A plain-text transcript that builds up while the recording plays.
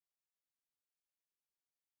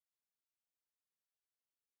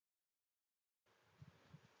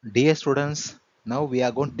Dear students, now we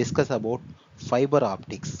are going to discuss about fiber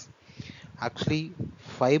optics. Actually,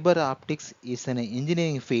 fiber optics is an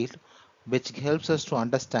engineering field which helps us to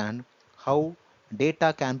understand how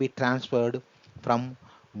data can be transferred from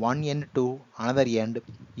one end to another end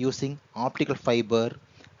using optical fiber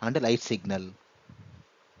and light signal.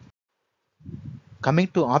 Coming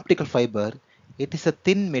to optical fiber, it is a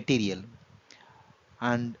thin material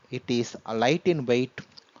and it is light in weight,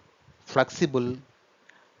 flexible,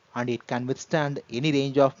 and it can withstand any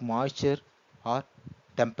range of moisture or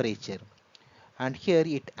temperature. And here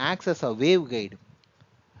it acts as a waveguide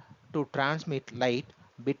to transmit light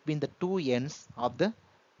between the two ends of the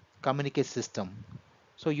communication system.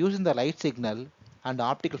 So using the light signal and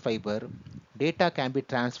optical fiber, data can be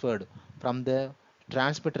transferred from the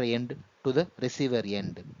transmitter end to the receiver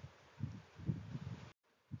end.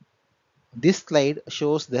 This slide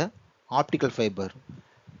shows the optical fiber.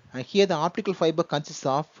 And here the optical fiber consists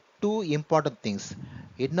of two important things.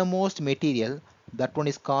 Innermost material, that one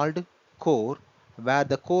is called core, where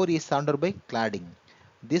the core is surrounded by cladding.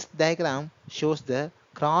 This diagram shows the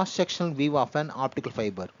cross-sectional view of an optical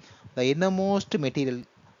fiber. The innermost material,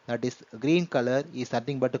 that is green color, is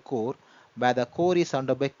nothing but a core, where the core is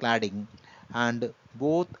surrounded by cladding, and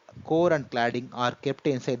both core and cladding are kept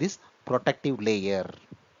inside this protective layer.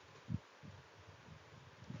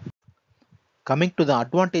 Coming to the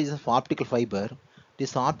advantages of optical fiber,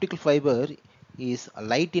 this optical fiber is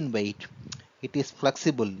light in weight, it is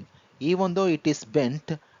flexible. Even though it is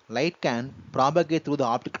bent, light can propagate through the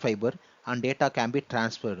optical fiber and data can be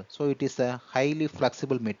transferred. So it is a highly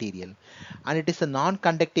flexible material, and it is a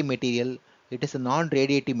non-conductive material, it is a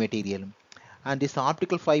non-radiative material, and this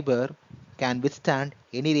optical fiber can withstand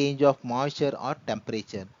any range of moisture or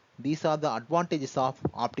temperature. These are the advantages of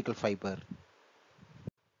optical fiber.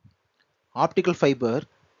 Optical fiber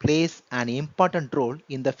plays an important role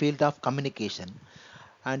in the field of communication,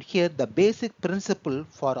 and here the basic principle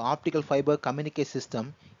for optical fiber communication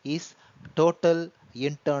system is total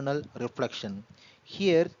internal reflection.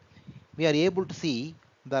 Here we are able to see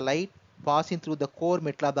the light passing through the core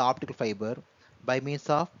metal of the optical fiber by means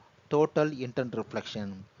of total internal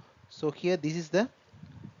reflection. So here this is the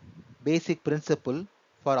basic principle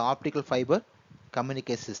for optical fiber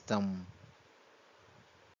communication system.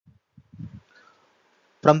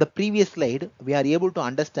 From the previous slide, we are able to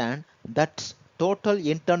understand that total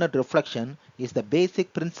internal reflection is the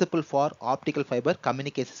basic principle for optical fiber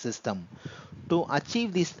communication system. To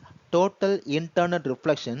achieve this total internal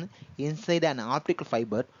reflection inside an optical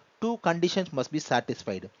fiber, two conditions must be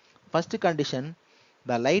satisfied. First condition,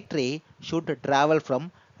 the light ray should travel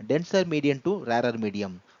from denser medium to rarer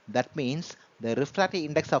medium. That means the refractive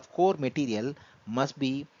index of core material must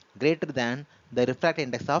be greater than the refractive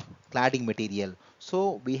index of cladding material.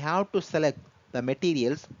 So we have to select the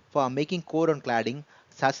materials for making core and cladding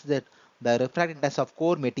such that the refractive index of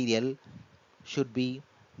core material should be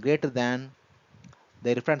greater than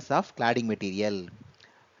the reference of cladding material.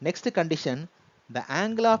 Next condition, the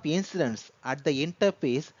angle of incidence at the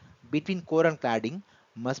interface between core and cladding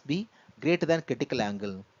must be greater than critical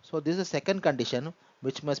angle. So this is the second condition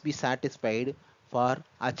which must be satisfied for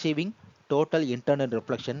achieving total internal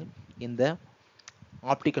reflection in the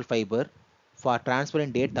optical fiber for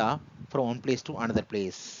transferring data from one place to another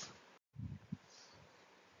place.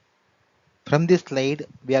 From this slide,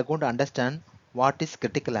 we are going to understand what is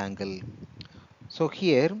critical angle. So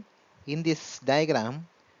here in this diagram,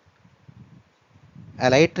 a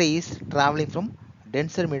light ray is traveling from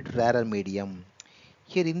denser medium to rarer medium.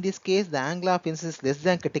 Here in this case, the angle of incidence is less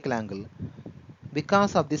than critical angle.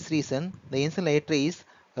 Because of this reason, the incident light ray is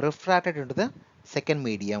refracted into the second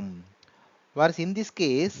medium. Whereas in this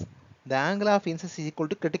case, the angle of incidence is equal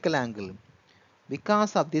to critical angle.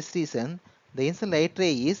 Because of this reason, the incident light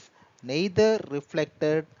ray is neither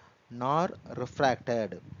reflected nor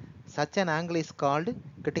refracted. Such an angle is called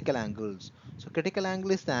critical angles. So critical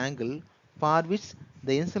angle is the angle for which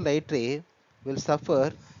the incident light ray will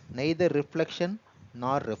suffer neither reflection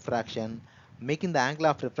nor refraction, making the angle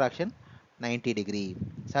of refraction 90 degree.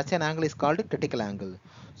 Such an angle is called critical angle.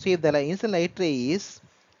 So if the incident light ray is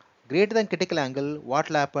greater than critical angle, what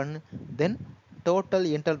will happen? Then total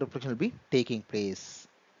internal reflection will be taking place.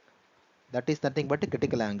 That is nothing but a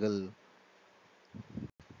critical angle.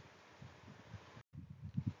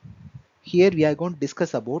 Here we are going to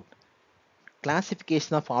discuss about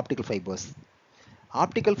classification of optical fibers.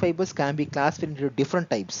 Optical fibers can be classified into different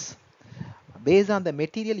types. Based on the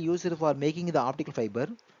material used for making the optical fiber,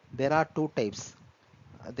 there are two types.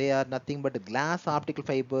 They are nothing but glass optical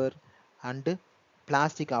fiber and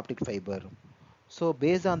plastic optical fiber. So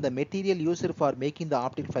based on the material used for making the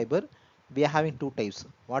optical fiber, we are having two types.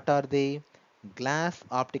 What are they? Glass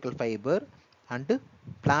optical fiber and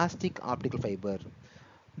plastic optical fiber.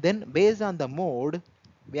 Then based on the mode,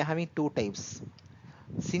 we are having two types: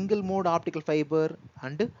 single mode optical fiber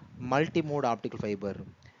and multi-mode optical fiber.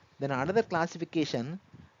 Then another classification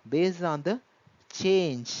based on the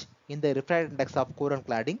change in the refractive index of core and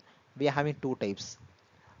cladding, we are having two types.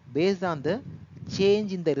 Based on the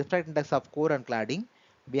change in the refractive index of core and cladding,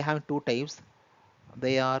 we have two types.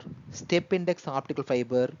 They are step index optical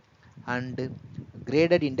fiber and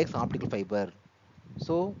graded index optical fiber.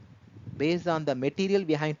 So based on the material,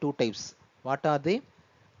 we have two types. What are they?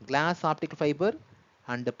 Glass optical fiber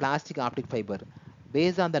and plastic optic fiber.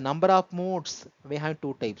 Based on the number of modes, we have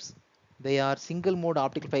two types. They are single mode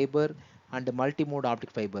optical fiber and multi-mode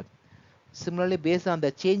optic fiber. Similarly, based on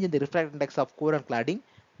the change in the refractive index of core and cladding,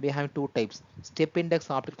 we have two types: step index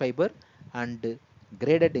optical fiber and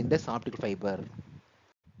graded index optical fiber.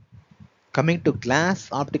 Coming to glass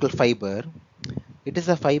optical fiber, it is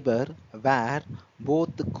a fiber where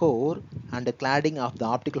both the core and the cladding of the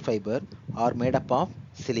optical fiber are made up of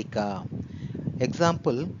silica.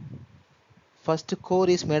 Example, first core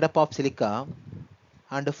is made up of silica,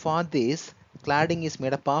 and for this cladding is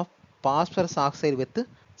made up of phosphorus oxide with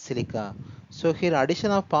silica. So here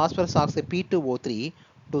addition of phosphorus oxide P2O3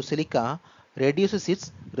 to silica reduces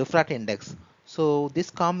its refractive index. So this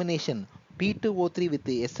combination P2O3 with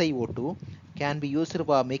the SiO2 can be used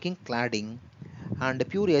for making cladding, and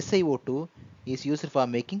pure SiO2 is used for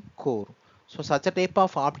making core. So such a type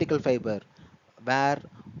of optical fiber where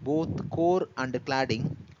both core and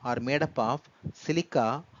cladding are made up of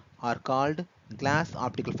silica are called glass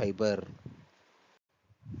optical fiber.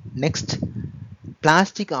 Next,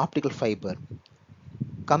 plastic optical fiber.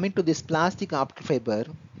 Coming to this plastic optical fiber,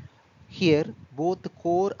 here both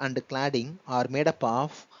core and cladding are made up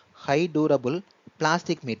of high durable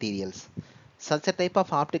plastic materials. Such a type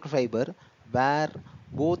of optical fiber where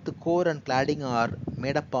both core and cladding are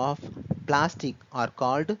made up of plastic are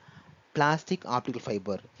called plastic optical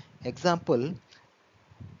fiber. Example,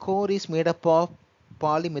 core is made up of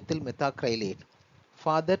polymethyl methacrylate.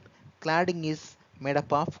 For that, cladding is made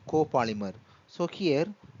up of copolymer. So here,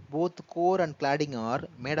 both core and cladding are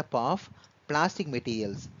made up of plastic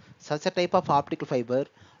materials. Such a type of optical fiber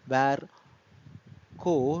where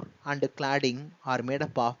core and cladding are made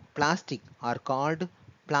up of plastic are called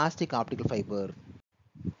plastic optical fiber.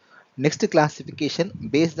 Next classification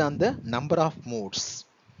based on the number of modes.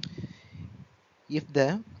 If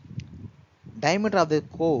the diameter of the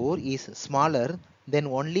core is smaller, then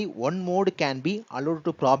only one mode can be allowed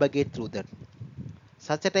to propagate through that.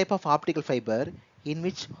 Such a type of optical fiber in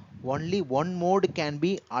which only one mode can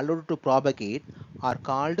be allowed to propagate are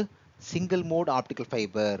called single mode optical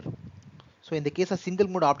fiber. So in the case of single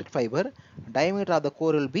mode optical fiber, diameter of the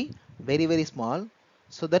core will be very small,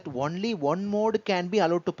 so that only one mode can be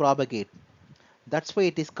allowed to propagate. That's why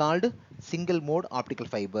it is called single mode optical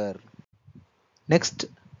fiber. Next,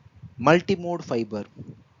 multimode fiber.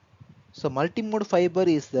 So multimode fiber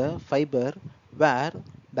is the fiber where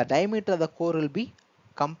the diameter of the core will be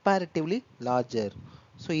comparatively larger.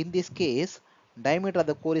 So in this case, diameter of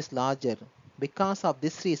the core is larger. Because of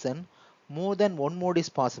this reason, more than one mode is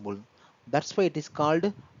possible. That's why it is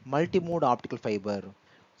called multimode optical fiber.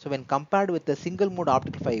 So when compared with the single mode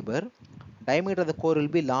optical fiber, diameter of the core will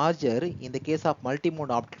be larger in the case of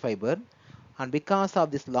multimode optical fiber, and because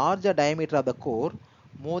of this larger diameter of the core,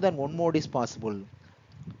 more than one mode is possible.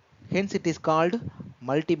 Hence it is called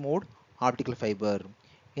multi-mode optical fiber.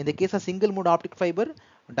 In the case of single mode optical fiber,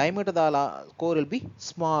 diameter of the core will be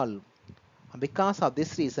small. Because of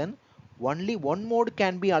this reason, only one mode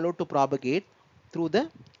can be allowed to propagate through the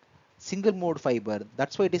single mode fiber.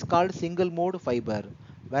 That's why it is called single mode fiber.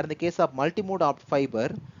 Where in the case of multi-mode optical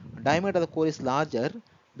fiber, diameter of the core is larger.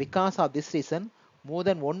 Because of this reason, more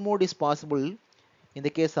than one mode is possible in the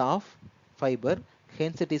case of fiber.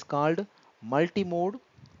 Hence it is called multi-mode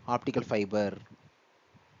optical fiber.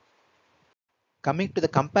 Coming to the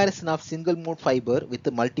comparison of single mode fiber with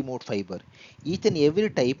the multi-mode fiber, each and every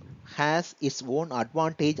type has its own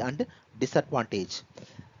advantage and disadvantage.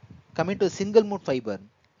 Coming to single mode fiber,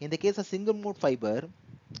 in the case of single mode fiber,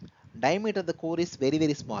 diameter of the core is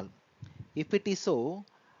very small. If it is so,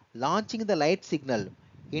 launching the light signal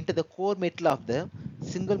into the core metal of the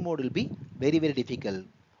single mode will be very difficult.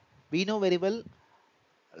 We know very well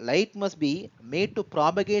light must be made to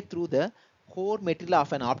propagate through the core material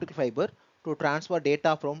of an optical fiber to transfer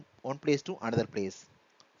data from one place to another place.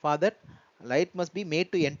 For that, light must be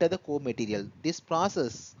made to enter the core material. This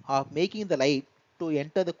process of making the light to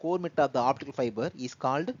enter the core material of the optical fiber is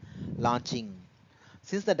called launching.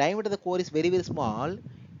 Since the diameter of the core is very small,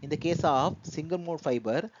 in the case of single mode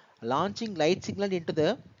fiber, launching light signal into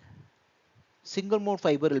the single mode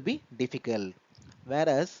fiber will be difficult,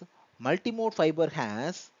 whereas multi-mode fiber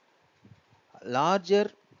has larger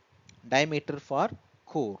diameter for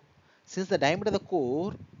core. Since the diameter of the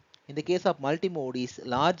core in the case of multi-mode is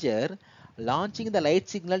larger, launching the light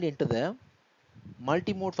signal into the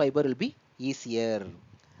multi-mode fiber will be easier.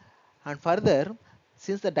 And further,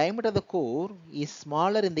 since the diameter of the core is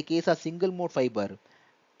smaller in the case of single mode fiber,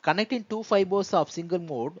 connecting two fibers of single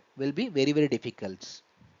mode will be very difficult.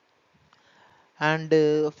 And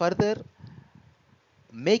further,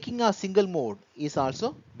 making a single mode is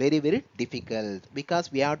also very difficult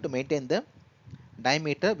because we have to maintain the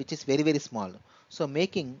diameter which is very small. So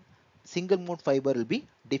making single mode fiber will be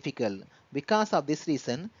difficult. Because of this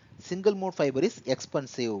reason, single mode fiber is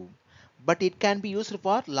expensive, but it can be used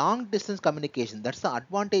for long distance communication. That's the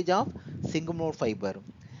advantage of single mode fiber.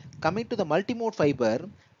 Coming to the multi-mode fiber,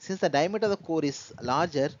 since the diameter of the core is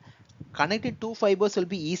larger, connecting two fibers will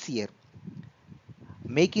be easier.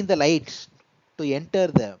 Making the lights to enter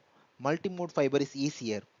the multi-mode fiber is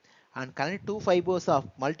easier, and connect two fibers of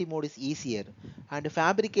multi-mode is easier, and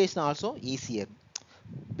fabrication also easier.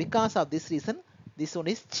 Because of this reason, this one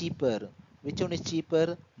is cheaper. Which one is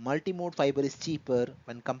cheaper? Multi-mode fiber is cheaper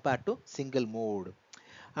when compared to single mode.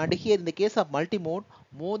 And here in the case of multi-mode,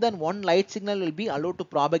 more than one light signal will be allowed to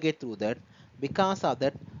propagate through that. Because of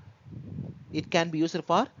that, it can be used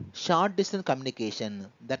for short distance communication.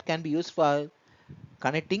 That can be used for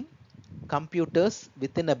connecting computers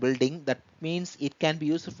within a building. That means it can be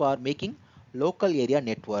used for making local area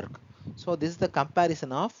network. So this is the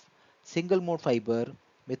comparison of single mode fiber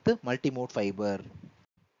with the multi-mode fiber.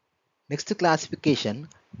 Next classification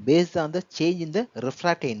based on the change in the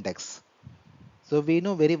refractive index. So we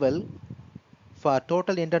know very well, for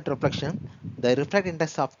total incident reflection, the refractive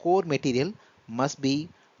index of core material must be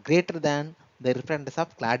greater than the refractive index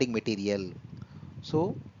of cladding material.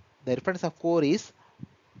 So the refractive index of core is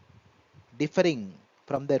differing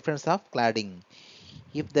from the difference of cladding.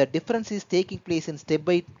 If the difference is taking place in step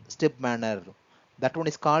by step manner, that one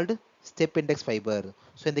is called step index fiber.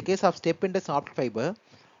 So in the case of step index optic fiber,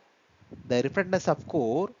 the refractance of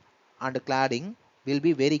core and cladding will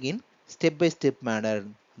be varying in step by step manner.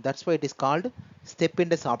 That's why it is called step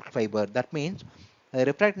index optic fiber. That means the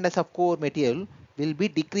refractance of core material will be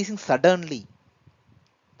decreasing suddenly.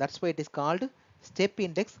 That's why it is called step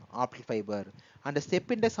index optic fiber. And the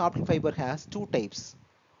step index optic fiber has two types: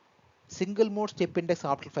 single mode step index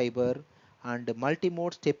optic fiber and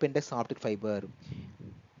multi-mode step index optic fiber.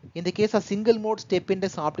 In the case of single mode step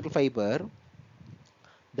index optical fiber,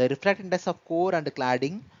 the refractive index of core and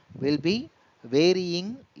cladding will be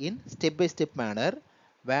varying in step by step manner,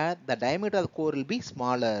 where the diameter of the core will be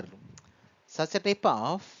smaller. Such a type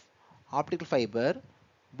of optical fiber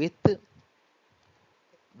with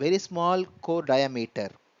very small core diameter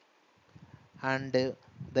and the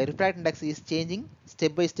refractive index is changing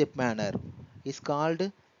step by step manner is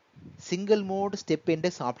called single mode step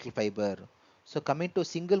index optical fiber. So coming to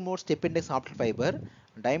single mode step index optical fiber,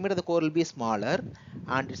 diameter of the core will be smaller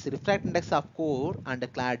and its refractive index of core and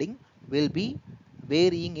cladding will be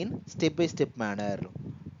varying in step by step manner.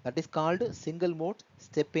 That is called single mode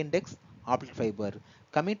step index optical fiber.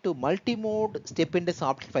 Coming to multi-mode step index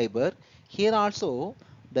optical fiber, here also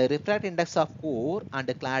the refractive index of core and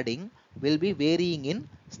cladding will be varying in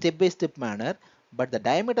step by step manner, but the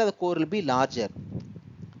diameter of the core will be larger,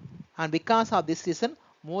 and because of this reason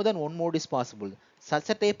more than one mode is possible. Such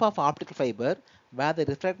a type of optical fiber where the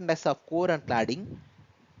refractive index of core and cladding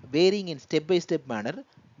varying in step by step manner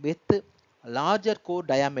with larger core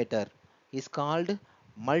diameter is called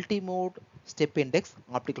multi-mode step index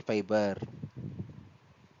optical fiber.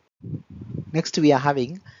 Next we are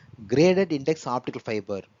having graded index optical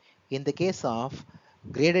fiber. In the case of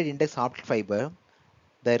graded index optical fiber,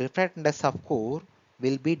 the refractive index of core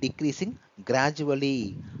will be decreasing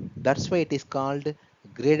gradually. That's why it is called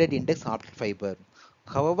graded index optical fiber.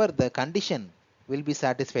 However, the condition will be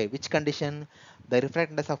satisfied. Which condition? The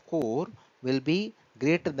refractive index of core will be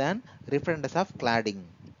greater than refractive index of cladding.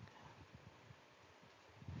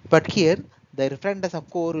 But here, the refractive index of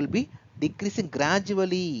core will be decreasing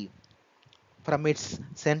gradually from its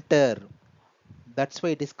center. That's why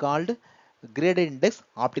it is called graded index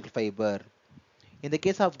optical fiber. In the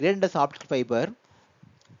case of graded index optical fiber,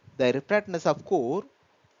 the refractiveness of core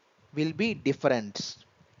will be different.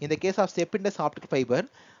 In the case of step index optical fiber,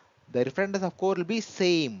 the refractiveness of core will be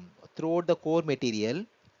same throughout the core material.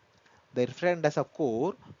 The refractiveness of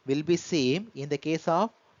core will be same in the case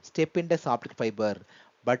of step index optical fiber.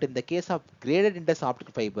 But in the case of graded index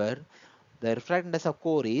optical fiber, the refractiveness of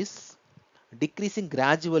core is decreasing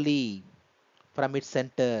gradually from its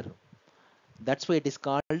center. That's why it is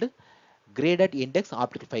called graded index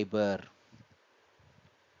optical fiber.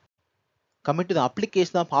 Coming to the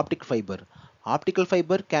application of optical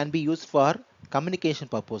fiber can be used for communication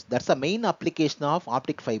purpose. That's the main application of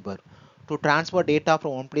optic fiber, to transfer data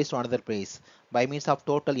from one place to another place by means of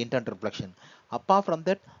total internal reflection. Apart from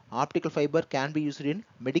that, optical fiber can be used in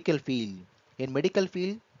medical field. In medical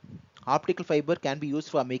field, optical fiber can be used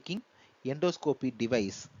for making endoscopy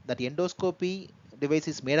device. That endoscopy device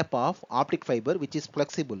is made up of optic fiber which is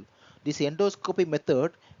flexible. This endoscopy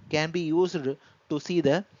method can be used to see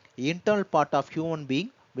the internal part of human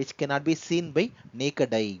being which cannot be seen by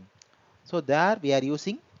naked eye. So there we are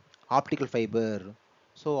using optical fiber.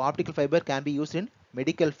 So optical fiber can be used in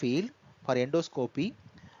medical field for endoscopy.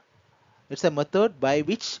 It's a method by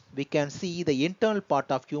which we can see the internal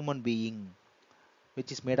part of human being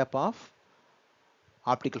which is made up of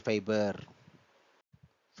optical fiber.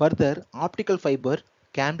 Further, optical fiber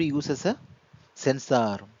can be used as a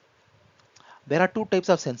sensor. There are two types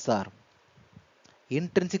of sensor: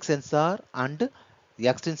 intrinsic sensor and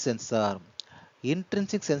extrinsic sensor.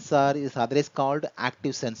 Intrinsic sensor is otherwise called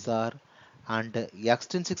active sensor, and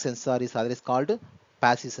extrinsic sensor is otherwise called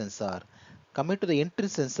passive sensor. Coming to the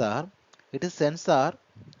intrinsic sensor, it is sensor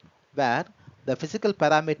where the physical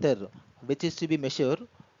parameter which is to be measured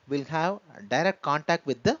will have direct contact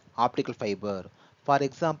with the optical fiber. For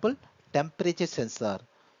example, temperature sensor.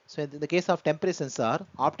 So in the case of temperature sensor,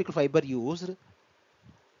 optical fiber used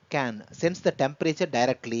can sense the temperature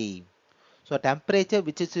directly. So temperature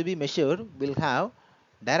which is to be measured will have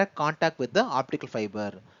direct contact with the optical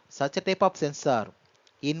fiber. Such a type of sensor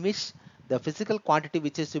in which the physical quantity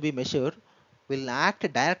which is to be measured will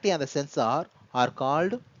act directly on the sensor are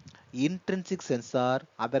called intrinsic sensor,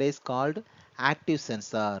 otherwise called active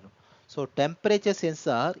sensor. So temperature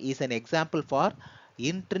sensor is an example for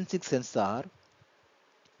intrinsic sensor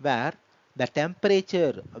where the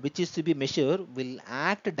temperature which is to be measured will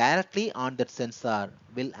act directly on that sensor,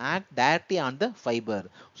 will act directly on the fiber.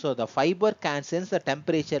 So the fiber can sense the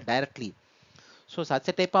temperature directly. So such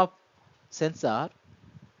a type of sensor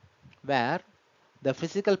where the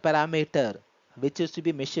physical parameter which is to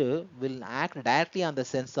be measured will act directly on the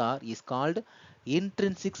sensor is called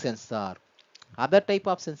intrinsic sensor. Other type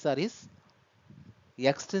of sensor is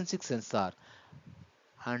extrinsic sensor,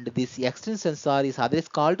 and this extrinsic sensor is otherwise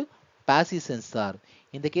called passive sensor.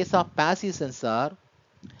 In the case of passive sensor,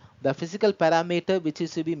 the physical parameter which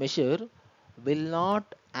is to be measured will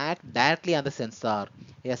not act directly on the sensor.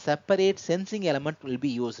 A separate sensing element will be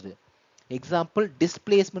used. Example,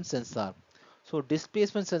 displacement sensor. So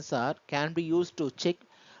displacement sensor can be used to check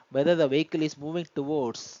whether the vehicle is moving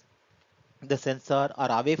towards the sensor or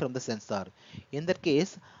away from the sensor. In that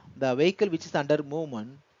case, the vehicle which is under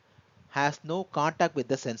movement has no contact with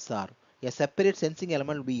the sensor. A separate sensing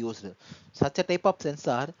element will be used. Such a type of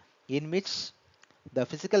sensor in which the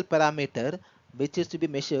physical parameter which is to be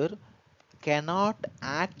measured cannot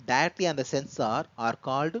act directly on the sensor are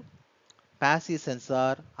called passive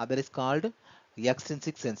sensor, other is called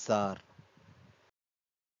extrinsic sensor.